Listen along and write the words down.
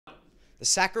The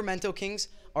Sacramento Kings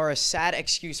are a sad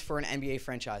excuse for an NBA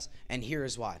franchise, and here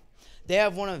is why. They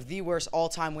have one of the worst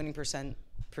all-time winning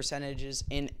percentages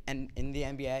in the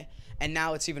NBA, and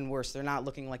now it's even worse. They're not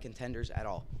looking like contenders at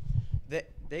all.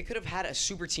 They could have had a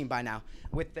super team by now.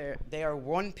 They are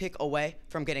one pick away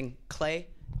from getting Clay,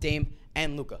 Dame,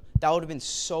 and Luka. That would have been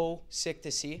so sick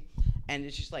to see, and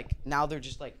it's just like now they're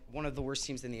just like one of the worst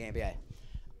teams in the NBA.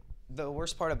 The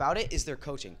worst part about it is their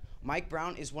coaching. Mike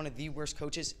Brown is one of the worst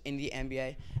coaches in the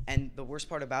NBA, and the worst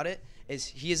part about it is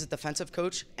he is a defensive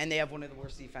coach, and they have one of the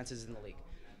worst defenses in the league.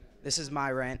 This is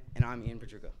my rant, and I'm Ian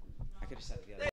Pedruco. I could have said it the other way.